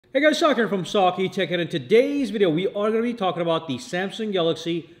Hey guys, Sak here from sakitech, and in today's video we are going to be talking about the Samsung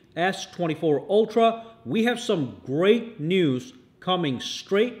Galaxy S24 Ultra. We have some great news coming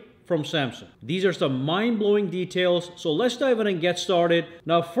straight from Samsung. These are some mind-blowing details, so let's dive in and get started.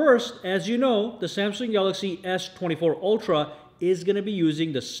 Now first, as you know, the Samsung Galaxy S24 Ultra is going to be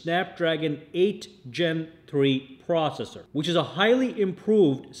using the Snapdragon 8 Gen 3 processor, which is a highly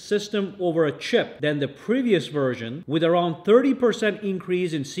improved system over a chip than the previous version, with around 30%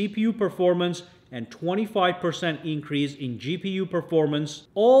 increase in CPU performance and 25% increase in GPU performance,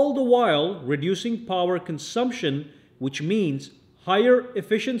 all the while reducing power consumption, which means higher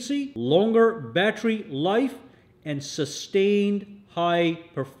efficiency, longer battery life, and sustained high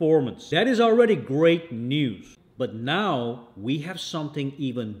performance. That is already great news. But now we have something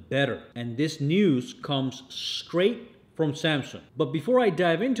even better, and this news comes straight from Samsung. But before I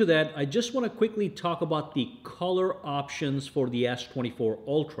dive into that, I just want to quickly talk about the color options for the S24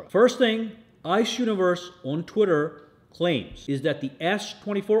 Ultra. First thing, Ice Universe on Twitter claims is that the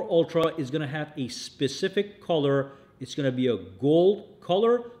S24 Ultra is going to have a specific color. It's going to be a gold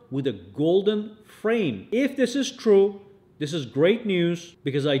color with a golden frame. If this is true, this is great news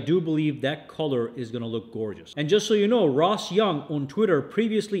because I do believe that color is going to look gorgeous. And just so you know, Ross Young on Twitter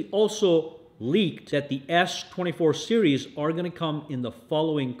previously also leaked that the S24 series are going to come in the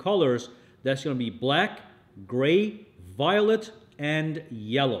following colors. That's going to be black, gray, violet, and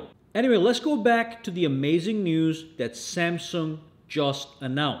yellow. Anyway, let's go back to the amazing news that Samsung just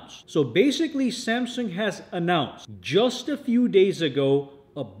announced. So basically, Samsung has announced just a few days ago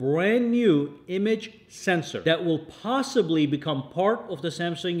a brand new image sensor that will possibly become part of the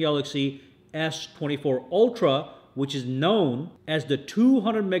Samsung Galaxy S24 Ultra, which is known as the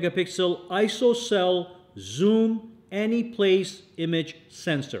 200 megapixel ISOCELL zoom anyplace image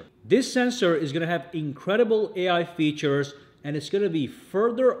sensor. This sensor is going to have incredible AI features, and it's going to be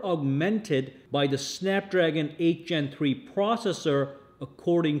further augmented by the Snapdragon 8 Gen 3 processor,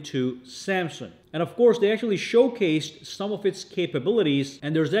 according to Samsung. And of course, they actually showcased some of its capabilities,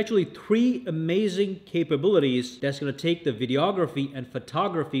 and there's actually 3 amazing capabilities that's going to take the videography and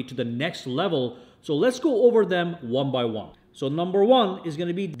photography to the next level. So let's go over them one by one. So number 1 is going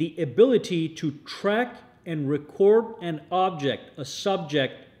to be the ability to track and record an object, a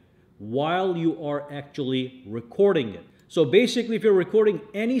subject, while you are actually recording it. So basically, if you're recording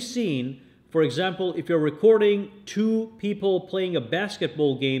any scene, for example, if you're recording 2 people playing a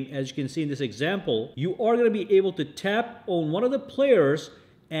basketball game, as you can see in this example, you are going to be able to tap on one of the players,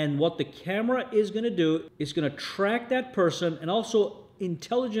 and what the camera is going to do is going to track that person and also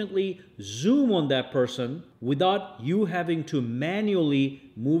intelligently zoom on that person without you having to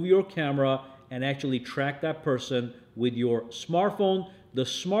manually move your camera and actually track that person with your smartphone. The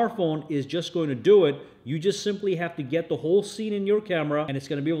smartphone is just going to do it. You just simply have to get the whole scene in your camera, and it's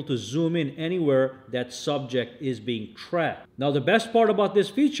going to be able to zoom in anywhere that subject is being tracked. Now, the best part about this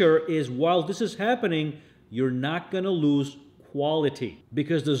feature is while this is happening, you're not going to lose quality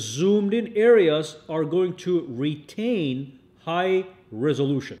because the zoomed in areas are going to retain high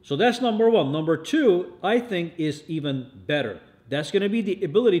resolution. So that's number 1. Number 2, I think, is even better. That's going to be the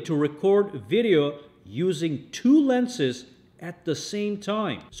ability to record video using 2 lenses at the same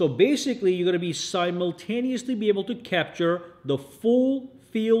time. So basically, you're going to be simultaneously be able to capture the full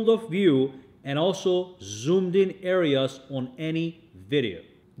field of view and also zoomed in areas on any video.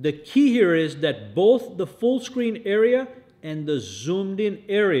 The key here is that both the full screen area and the zoomed in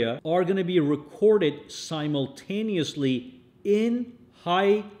area are going to be recorded simultaneously in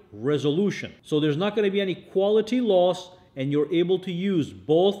high resolution. So there's not going to be any quality loss, and you're able to use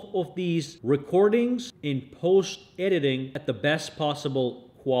both of these recordings in post-editing at the best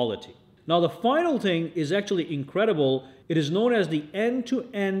possible quality. Now, the final thing is actually incredible. It is known as the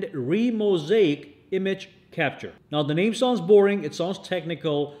end-to-end remosaic image capture. Now, the name sounds boring, it sounds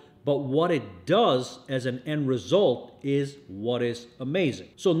technical, but what it does as an end result is what is amazing.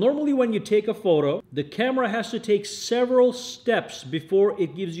 So normally when you take a photo, the camera has to take several steps before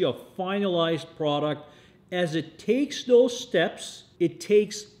it gives you a finalized product. As it takes those steps, it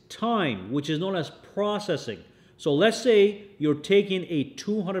takes time, which is known as processing. So let's say you're taking a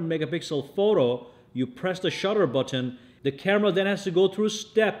 200 megapixel photo, you press the shutter button, the camera then has to go through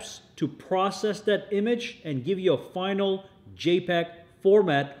steps to process that image and give you a final JPEG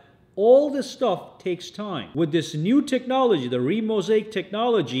format. All this stuff takes time. With this new technology, the remosaic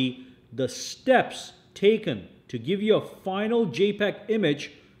technology, the steps taken to give you a final JPEG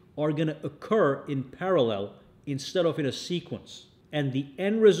image are going to occur in parallel instead of in a sequence. And the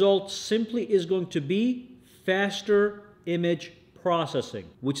end result simply is going to be faster image processing,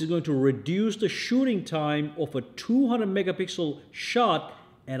 which is going to reduce the shooting time of a 200 megapixel shot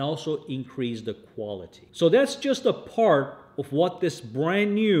and also increase the quality. So that's just a part of what this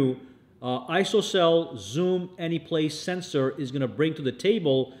brand new ISOCELL Zoom Anyplace sensor is going to bring to the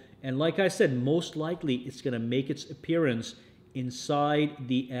table. And like I said, most likely it's going to make its appearance inside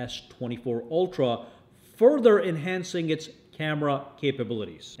the S24 Ultra, further enhancing its camera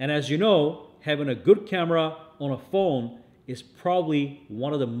capabilities. And as you know, having a good camera on a phone is probably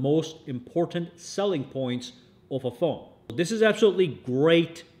one of the most important selling points of a phone. This is absolutely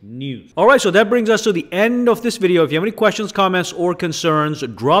great news. All right, so that brings us to the end of this video. If you have any questions, comments, or concerns,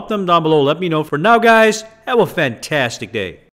 drop them down below. Let me know. For now, guys, have a fantastic day.